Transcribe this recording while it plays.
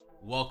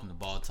Welcome to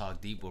Ball Talk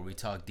Deep, where we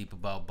talk deep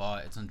about ball.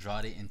 It's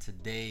Andrade, and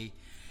today,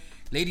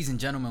 ladies and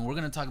gentlemen, we're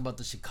going to talk about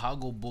the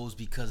Chicago Bulls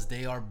because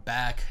they are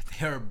back.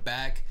 They are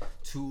back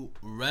to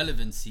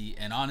relevancy,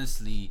 and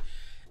honestly,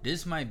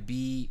 this might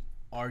be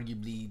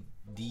arguably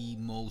the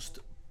most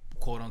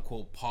quote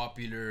unquote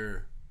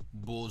popular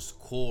Bulls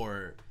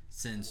core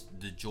since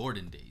the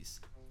Jordan days.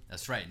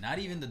 That's right, not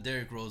even the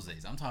Derrick Rose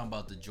days. I'm talking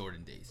about the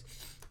Jordan days.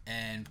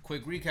 And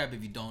quick recap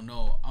if you don't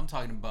know, I'm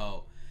talking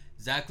about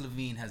Zach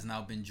LaVine has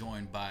now been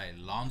joined by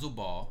Lonzo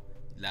Ball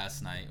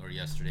last night or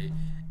yesterday,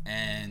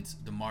 and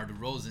DeMar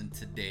DeRozan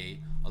today,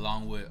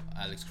 along with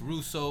Alex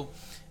Caruso.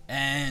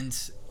 And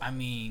I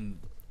mean,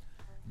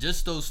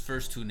 just those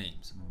first two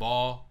names,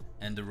 Ball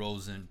and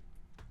DeRozan,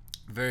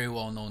 very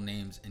well known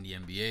names in the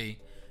NBA.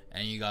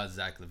 And you got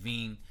Zach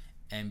LaVine,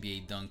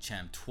 NBA dunk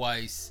champ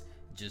twice,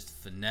 just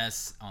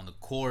finesse on the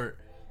court,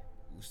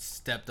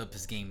 stepped up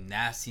his game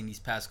nasty in these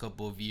past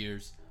couple of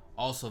years.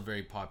 Also a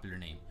very popular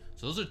name.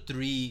 So those are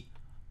three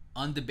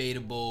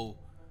undebatable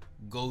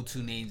go-to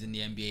names in the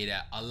NBA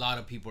that a lot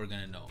of people are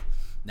gonna know.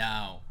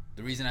 Now,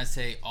 the reason I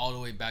say all the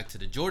way back to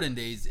the Jordan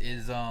days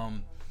is,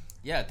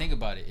 yeah, think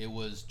about it. It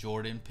was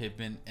Jordan,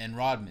 Pippen, and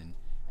Rodman,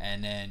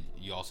 and then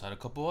you also had a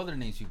couple other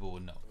names people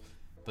would know.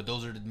 But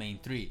those are the main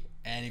three.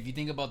 And if you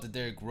think about the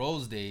Derrick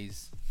Rose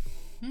days,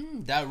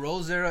 that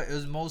Rose era, it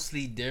was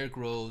mostly Derrick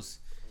Rose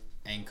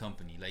and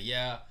company. Like,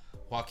 yeah,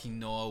 Joaquin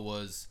Noah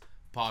was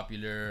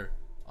popular.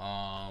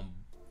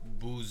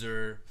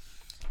 Boozer.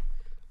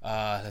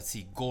 Let's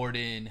see,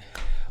 Gordon.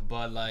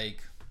 But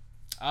like,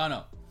 I don't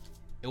know.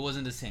 It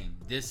wasn't the same.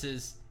 This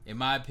is, in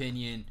my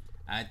opinion,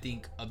 I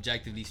think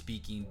objectively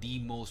speaking, the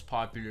most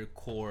popular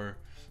core,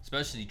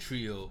 especially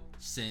trio,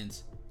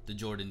 since the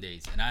Jordan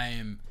days. And I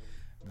am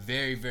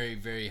very, very,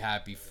 very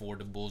happy for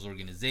the Bulls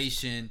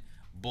organization,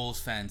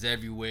 Bulls fans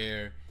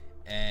everywhere,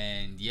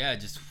 and yeah,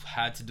 just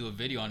had to do a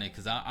video on it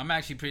because I'm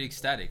actually pretty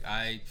ecstatic.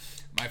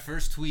 My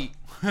first tweet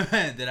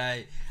that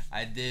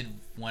I did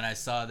when I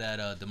saw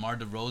that DeMar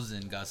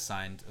DeRozan got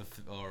signed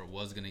or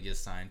was gonna get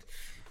signed,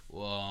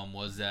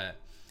 was that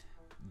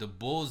the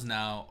Bulls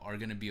now are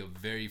gonna be a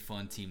very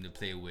fun team to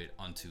play with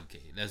on 2K.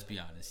 Let's be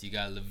honest. You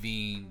got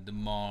LaVine,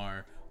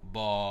 DeMar,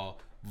 Ball,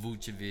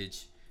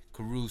 Vucevic,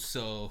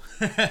 Caruso.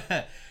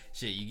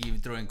 Shit, you can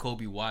even throw in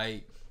Kobe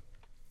White.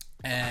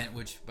 And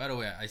which, by the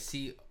way, I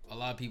see a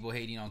lot of people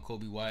hating on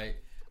Kobe White.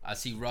 I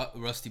see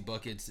Rusty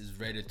Buckets is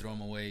ready to throw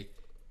him away.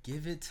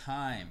 Give it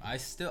time. I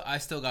still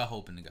got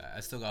hope in the guy.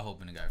 I still got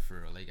hope in the guy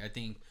for real. Like, I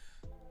think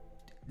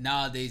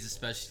nowadays,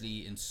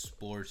 especially in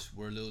sports,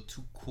 we're a little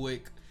too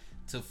quick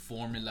to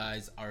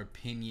formalize our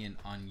opinion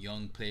on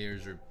young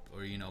players or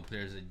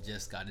players that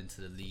just got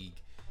into the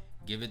league.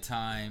 Give it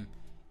time.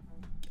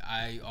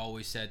 I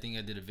always say, I think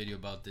I did a video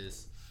about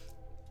this.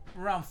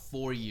 Around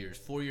 4 year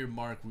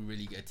mark, we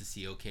really get to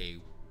see, okay,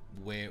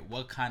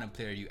 what kind of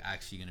player are you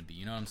actually gonna be?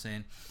 You know what I'm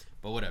saying?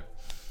 But whatever.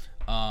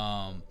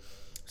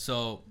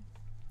 So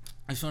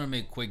I just want to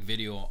make a quick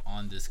video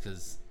on this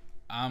because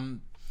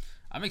I'm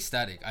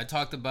ecstatic. I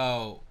talked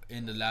about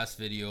in the last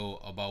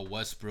video about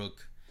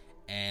Westbrook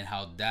and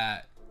how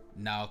that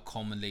now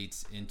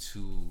culminates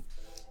into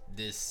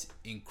this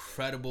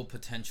incredible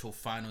potential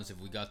finals if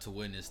we got to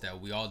witness that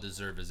we all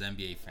deserve as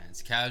NBA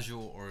fans,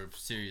 casual or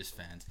serious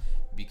fans,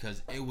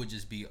 because it would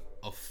just be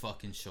a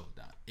fucking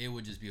showdown. It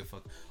would just be a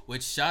fuck.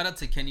 Which, shout out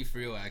to Kenny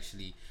Frio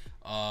actually.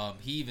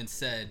 He even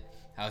said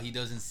how he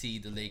doesn't see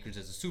the Lakers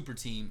as a super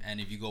team,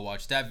 and if you go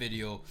watch that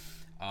video,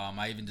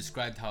 I even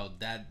described how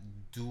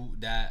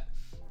that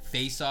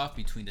face off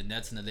between the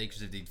Nets and the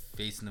Lakers, if they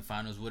face in the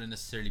finals, wouldn't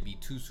necessarily be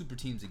two super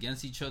teams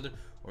against each other,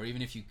 or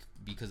even if you,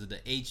 because of the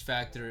age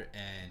factor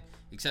and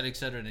etc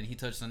etc. And then he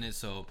touched on it,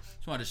 so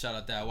just wanted to shout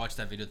out that I watched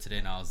that video today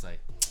and I was like,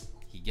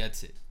 he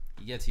gets it.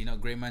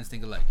 Great minds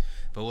think alike.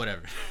 But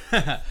whatever.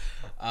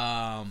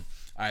 All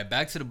right,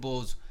 back to the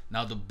Bulls.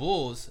 Now the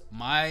Bulls,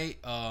 my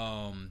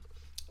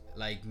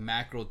like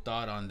macro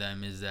thought on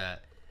them is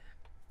that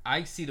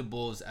I see the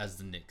Bulls as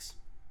the Knicks,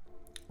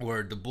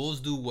 where the Bulls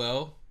do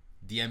well,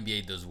 the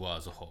NBA does well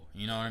as a whole.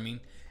 You know what I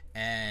mean?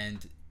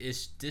 And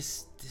it's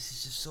this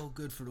is just so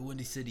good for the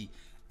Windy City.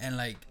 And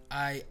like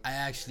I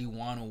actually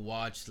want to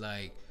watch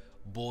like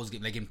Bulls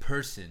game like in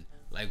person.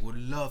 Like, would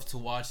love to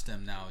watch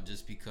them now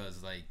just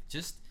because like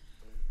just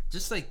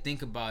like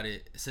think about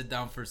it. Sit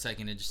down for a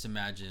second and just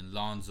imagine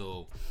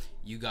Lonzo.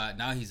 You got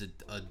now he's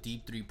a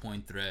deep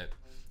 3-point threat.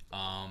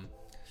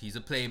 He's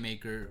a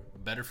playmaker,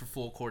 better for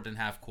full court than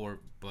half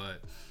court,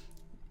 but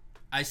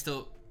I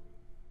still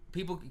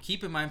people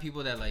keep in mind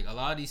people that like a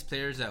lot of these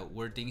players that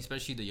we're thinking,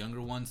 especially the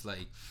younger ones,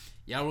 like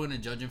yeah, we're gonna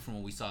judge them from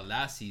what we saw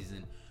last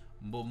season,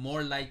 but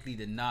more likely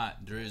than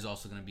not, there is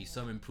also gonna be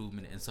some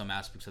improvement in some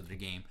aspects of their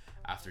game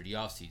after the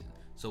offseason.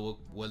 So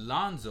with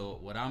Lonzo,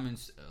 what I'm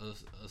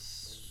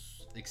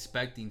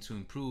expecting to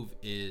improve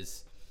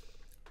is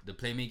the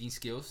playmaking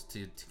skills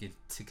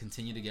to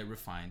continue to get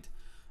refined.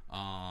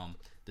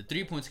 The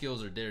 3-point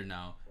skills are there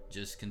now.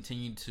 Just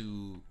continue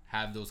to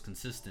have those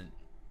consistent,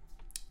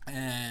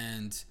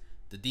 and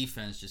the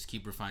defense, just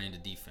keep refining the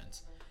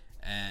defense.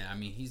 And I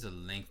mean, he's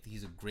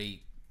a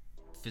great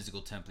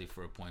physical template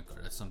for a point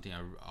guard. That's something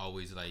I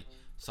always like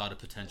saw the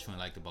potential and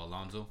liked about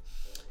Lonzo.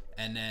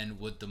 And then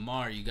with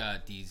DeMar, you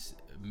got these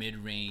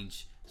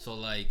mid-range. So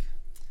like,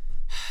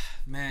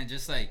 man,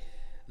 just like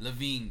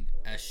Levine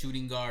as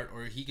shooting guard,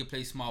 or he could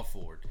play small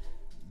forward.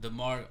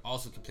 DeMar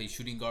also could play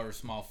shooting guard or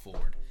small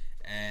forward.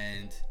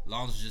 And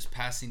Lonzo's just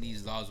passing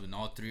these lobs when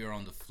all three are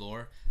on the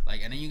floor.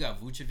 Like, and then you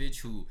got Vucevic,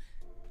 who,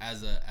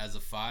 as a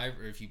five,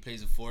 or if he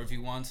plays a four if he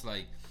wants,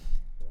 like,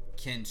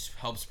 can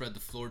help spread the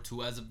floor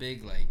too as a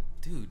big. Like,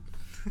 dude,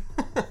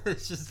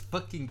 it's just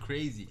fucking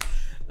crazy.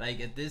 Like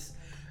at this,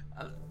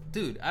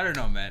 dude, I don't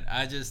know, man.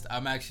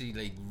 I'm actually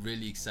like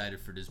really excited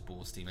for this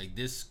Bulls team. Like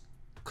this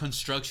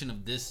construction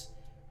of this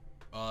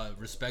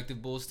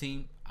respective Bulls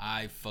team,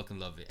 I fucking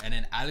love it. And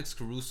then Alex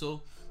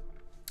Caruso,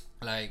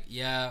 like,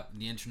 yeah,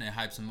 the internet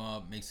hypes him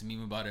up, makes a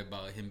meme about it,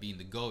 about him being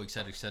the GOAT,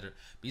 etc., etc.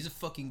 But he's a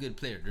fucking good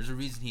player. There's a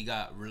reason he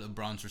got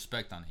LeBron's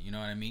respect on it. You know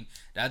what I mean?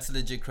 That's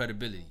legit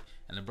credibility.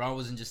 And LeBron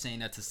wasn't just saying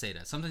that to say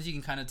that. Sometimes you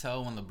can kind of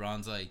tell when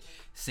LeBron's like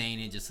saying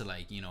it just to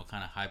like, you know,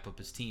 kind of hype up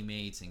his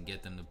teammates and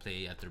get them to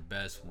play at their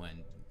best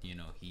when, you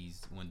know,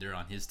 when they're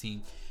on his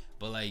team.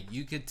 But like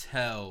you could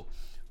tell,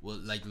 well,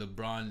 like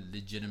LeBron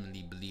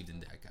legitimately believed in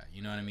that guy.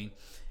 You know what I mean?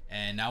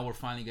 And now we're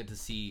finally get to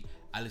see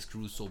Alex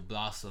Caruso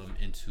blossom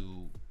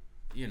into,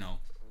 you know,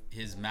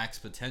 his max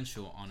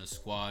potential on a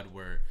squad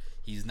where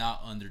he's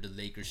not under the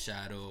Lakers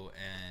shadow,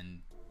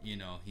 and you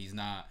know he's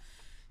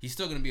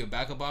still gonna be a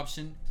backup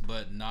option,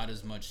 but not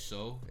as much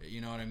so.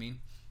 You know what I mean?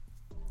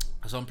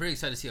 So I'm pretty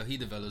excited to see how he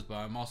develops. But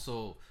I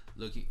also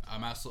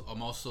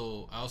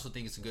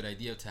think it's a good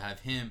idea to have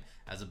him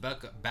as a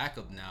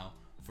backup now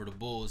for the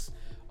Bulls,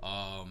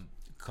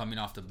 coming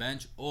off the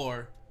bench,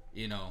 or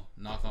you know,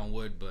 knock on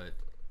wood, but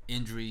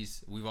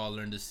injuries we've all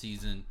learned this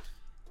season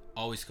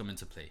always come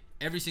into play.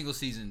 Every single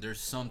season there's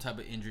some type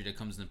of injury that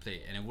comes into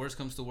play, and if worst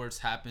comes to worst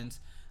happens,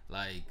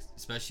 like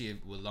especially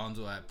with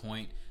Lonzo at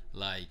point,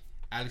 like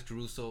Alex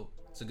Caruso,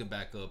 it's a good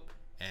backup.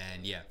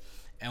 And yeah,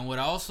 and what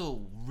I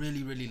also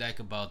really like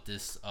about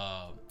this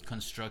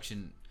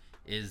construction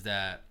is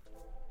that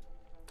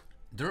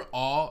they're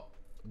all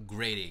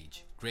great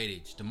age.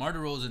 DeMar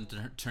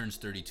DeRozan turns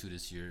 32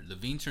 this year.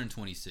 Levine turned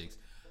 26.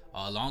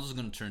 Lonzo's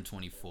gonna turn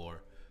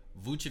 24.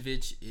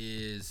 Vucevic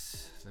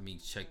is, let me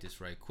check this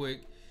right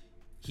quick,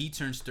 he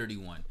turns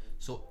 31.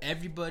 So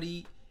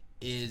everybody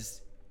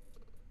is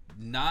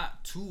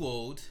not too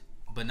old,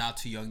 but not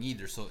too young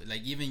either. So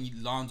like even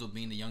Lonzo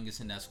being the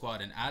youngest in that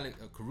squad, and Alex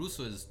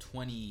Caruso is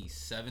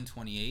 27,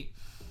 28.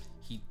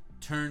 He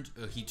turned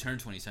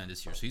 27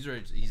 this year, so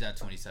he's at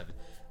 27.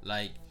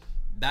 Like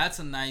that's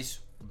a nice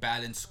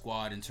balanced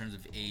squad in terms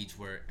of age,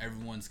 where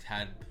everyone's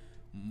had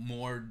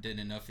more than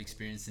enough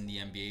experience in the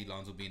NBA.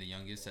 Lonzo being the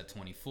youngest at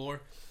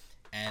 24,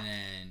 and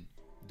then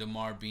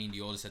DeMar being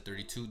the oldest at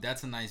 32.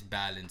 That's a nice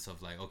balance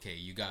of like, okay,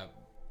 you got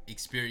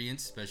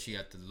experience, especially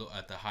at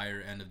the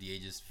higher end of the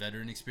ages,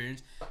 veteran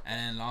experience, and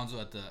then Lonzo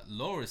at the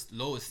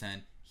lowest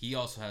end, he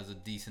also has a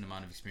decent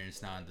amount of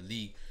experience now in the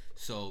league.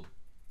 So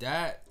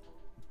that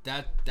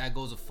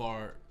goes a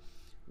far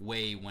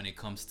way when it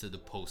comes to the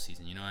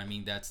postseason. You know what I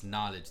mean? That's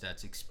knowledge,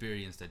 that's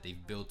experience that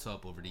they've built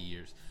up over the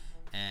years,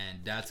 and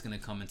that's gonna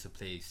come into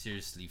play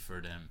seriously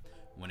for them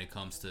when it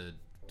comes to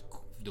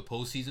the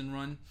postseason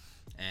run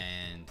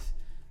and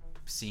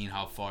seeing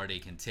how far they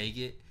can take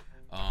it.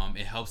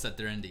 It helps that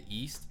they're in the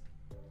East.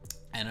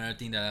 And another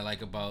thing that I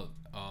like about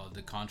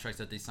the contracts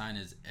that they sign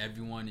is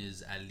everyone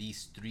is at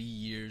least 3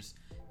 years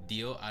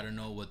deal. I don't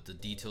know what the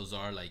details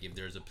are, like if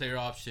there's a player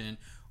option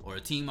or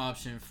a team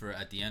option for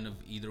at the end of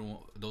either one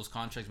of those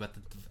contracts, but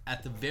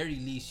at the very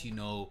least, you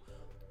know,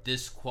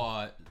 this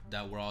squad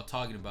that we're all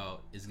talking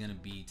about is gonna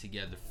be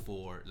together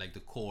for like the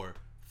core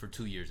for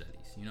 2 years at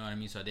least. You know what I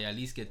mean? So they at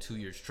least get 2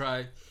 years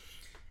tried.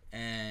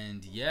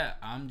 And yeah,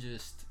 I'm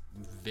just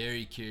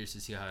very curious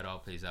to see how it all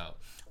plays out.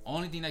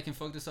 Only thing that can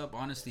fuck this up,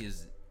 honestly,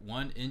 is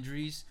 1,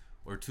 injuries,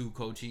 or 2,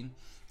 coaching.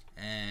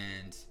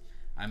 And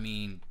I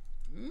mean,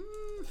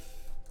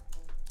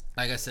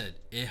 like I said,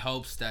 it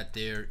helps that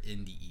they're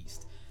in the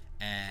East.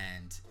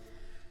 And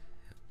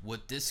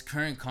with this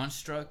current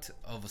construct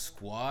of a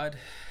squad,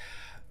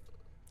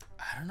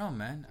 I don't know,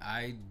 man.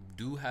 I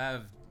do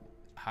have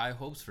high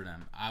hopes for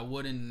them. I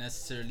wouldn't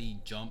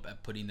necessarily jump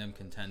at putting them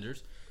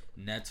contenders.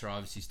 Nets are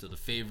obviously still the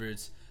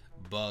favorites.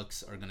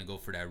 Bucks are gonna go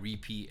for that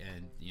repeat,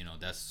 and you know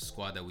that's a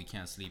squad that we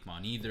can't sleep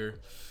on either.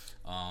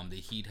 The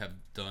Heat have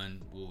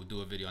done, we'll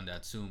do a video on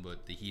that soon,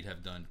 but the Heat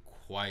have done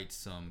quite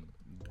some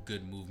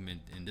good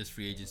movement in this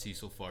free agency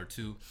so far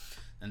too.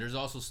 And there's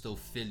also still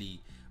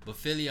Philly, but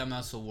Philly I'm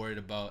not so worried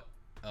about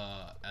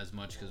as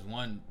much, because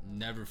one,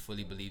 never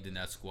fully believed in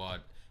that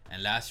squad,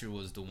 and last year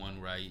was the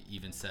one where I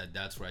even said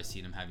that's where I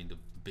see them having the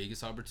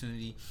biggest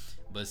opportunity.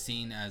 But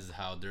seeing as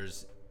how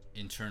there's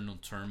internal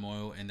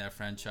turmoil in that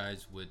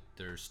franchise with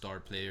their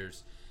star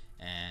players,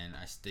 and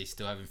they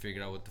still haven't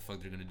figured out what the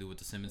fuck they're gonna do with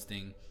the Simmons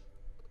thing.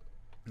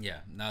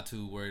 Yeah, not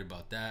too worried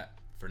about that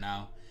for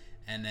now.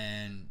 And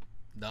then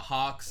the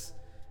Hawks,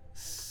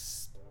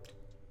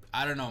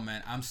 I don't know,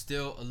 man. I'm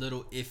still a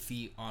little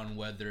iffy on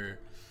whether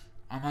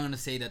I'm not gonna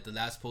say that the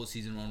last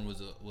postseason run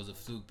was a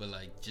fluke, but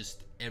like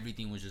just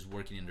everything was just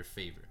working in their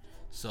favor.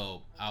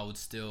 So I would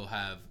still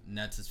have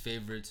Nets as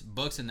favorites,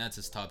 Bucks and Nets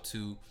as top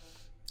two,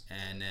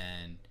 and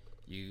then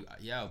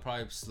I'll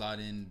probably slot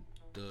in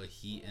the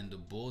Heat and the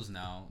Bulls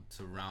now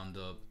to round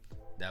up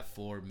that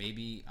four.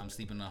 Maybe I'm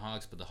sleeping on the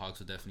Hawks, but the Hawks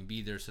will definitely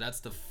be there. So that's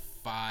the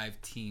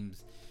 5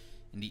 teams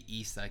in the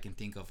East I can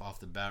think of off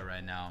the bat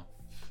right now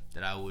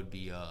that I would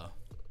be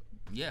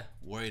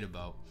worried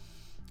about,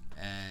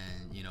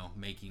 and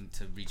making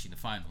to reaching the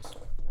finals.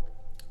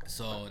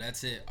 So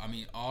that's it. I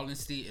mean,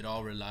 honestly, it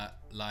all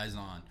relies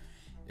on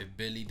if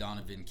Billy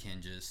Donovan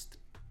can just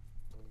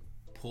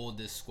pull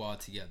this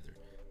squad together.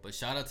 But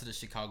shout out to the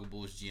Chicago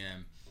Bulls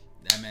GM.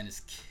 That man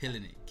is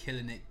killing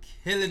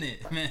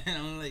it, man.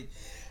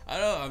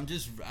 I'm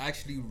just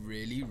actually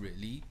really,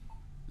 really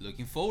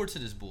looking forward to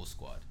this Bulls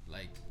squad.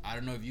 Like, I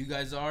don't know if you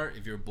guys are.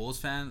 If you're a Bulls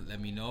fan, let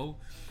me know.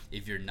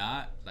 If you're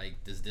not,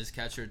 like, does this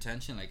catch your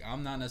attention? Like,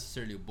 I'm not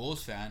necessarily a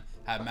Bulls fan.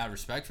 I have mad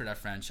respect for that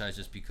franchise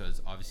just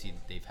because obviously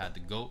they've had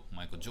the GOAT,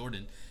 Michael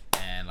Jordan,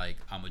 and like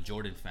I'm a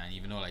Jordan fan,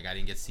 even though like I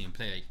didn't get to see him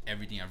play. Like,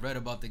 everything I read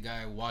about the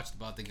guy, watched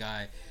about the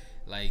guy,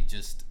 like,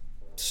 just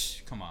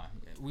come on.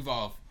 We've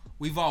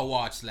all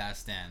watched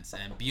Last Dance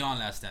and beyond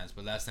Last Dance,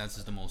 but Last Dance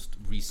is the most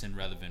recent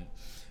relevant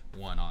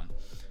one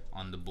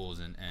on the Bulls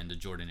and the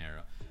Jordan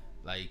era.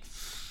 Like,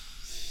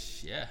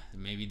 yeah,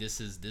 maybe this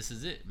is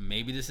it.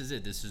 Maybe this is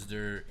it. This is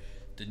the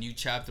new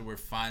chapter where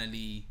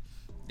finally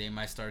they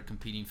might start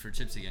competing for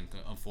chips again.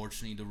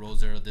 Unfortunately, the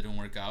Rose era didn't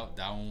work out.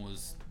 That one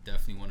was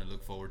definitely one to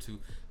look forward to.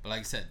 But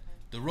like I said,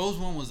 the Rose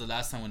one was the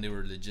last time when they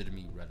were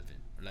legitimately relevant.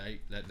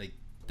 Like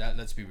that.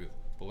 Let's be real.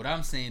 But what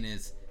I'm saying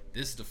is,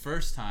 this is the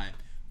first time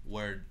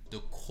where the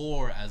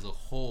core as a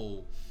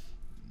whole,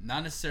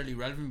 not necessarily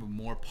relevant, but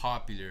more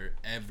popular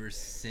ever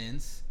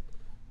since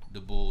the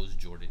Bulls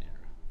Jordan era.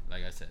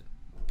 Like I said,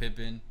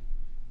 Pippen,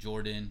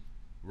 Jordan,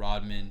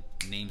 Rodman,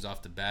 names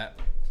off the bat.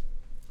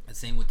 And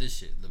same with this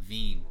shit.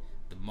 Levine,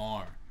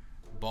 DeMar,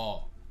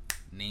 Ball,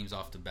 names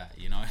off the bat.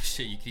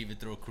 Shit, you could even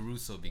throw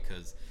Caruso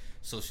because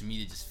social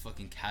media just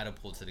fucking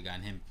catapulted the guy,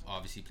 and him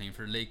obviously playing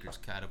for the Lakers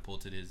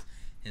catapulted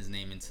his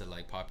name into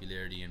like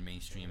popularity and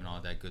mainstream and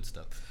all that good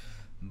stuff.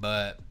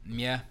 But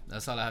yeah,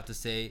 that's all I have to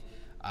say.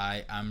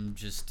 I'm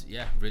just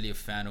really a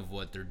fan of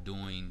what they're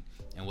doing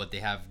and what they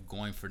have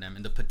going for them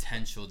and the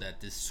potential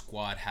that this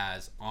squad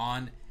has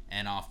on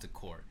and off the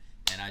court.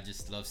 And I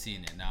just love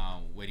seeing it.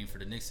 Now, waiting for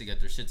the Knicks to get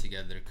their shit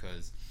together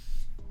because,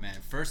 man,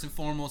 first and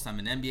foremost, I'm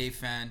an NBA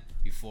fan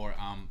before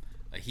I'm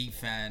a Heat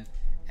fan,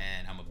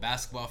 and I'm a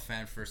basketball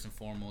fan first and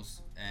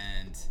foremost.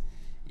 And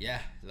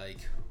yeah,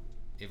 like,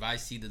 if I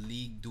see the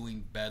league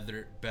doing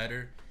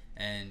better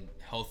and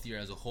healthier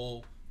as a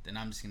whole, then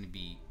I'm just gonna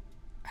be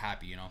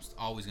happy. I'm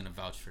always gonna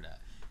vouch for that.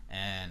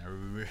 And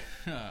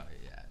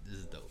this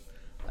is dope.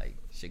 Like,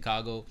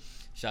 Chicago,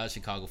 shout out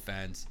Chicago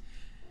fans.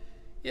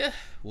 Yeah,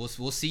 we'll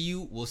see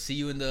you. We'll see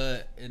you in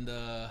the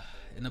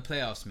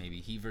playoffs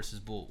maybe. Heat versus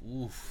Bull.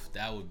 Oof,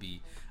 that would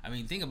be. I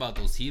mean, think about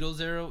those Heatles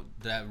era,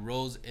 that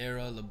Rose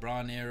era,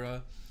 LeBron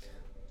era.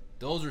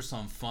 Those are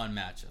some fun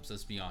matchups.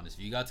 Let's be honest.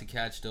 If you got to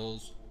catch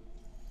those,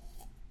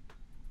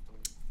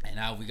 and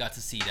now we got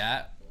to see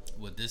that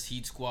with this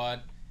Heat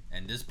squad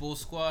and this Bull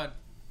squad.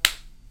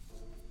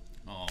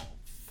 Oh,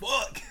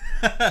 fuck.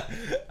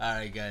 All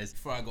right, guys.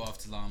 Before I go off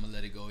too long, I'm gonna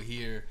let it go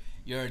here.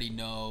 You already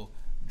know.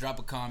 Drop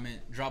a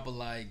comment, drop a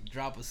like,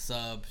 drop a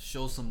sub,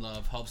 show some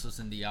love, helps us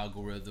in the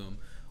algorithm.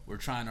 We're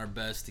trying our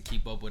best to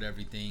keep up with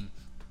everything.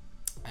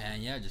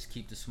 And yeah, just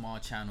keep the small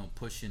channel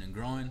pushing and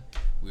growing.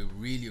 We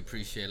really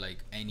appreciate like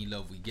any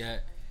love we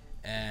get.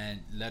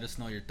 And let us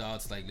know your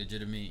thoughts, like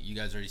legitimate. You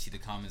guys already see the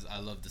comments. I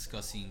love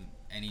discussing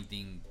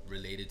anything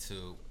related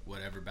to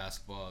whatever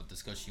basketball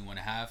discussion you want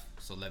to have.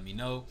 So let me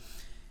know.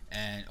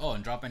 And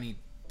drop any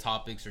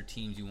topics or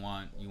teams you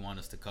want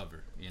us to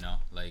cover.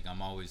 Like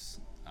I'm always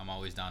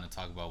down to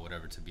talk about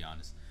whatever, to be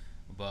honest.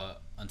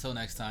 But until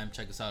next time,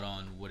 check us out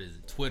on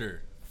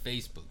Twitter,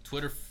 Facebook,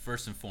 Twitter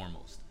first and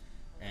foremost,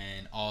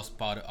 and all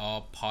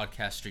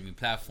podcast streaming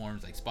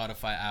platforms like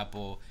Spotify,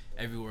 Apple,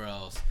 everywhere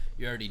else.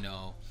 You already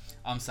know.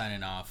 I'm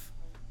signing off.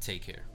 Take care.